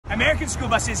American school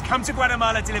buses come to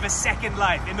Guatemala to live a second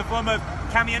life in the form of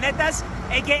camionetas,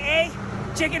 aka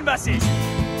chicken buses.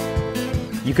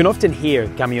 You can often hear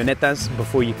camionetas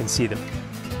before you can see them.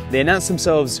 They announce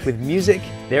themselves with music,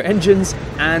 their engines,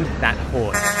 and that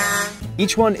horn.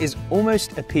 Each one is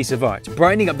almost a piece of art,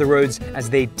 brightening up the roads as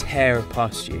they tear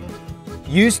past you.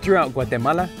 Used throughout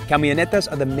Guatemala,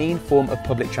 camionetas are the main form of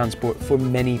public transport for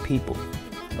many people.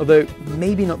 Although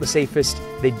maybe not the safest,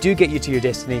 they do get you to your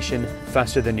destination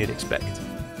faster than you'd expect.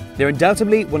 They're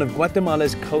undoubtedly one of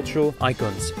Guatemala's cultural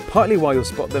icons, partly why you'll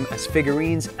spot them as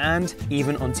figurines and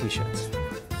even on t-shirts.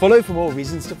 Follow for more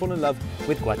reasons to fall in love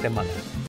with Guatemala.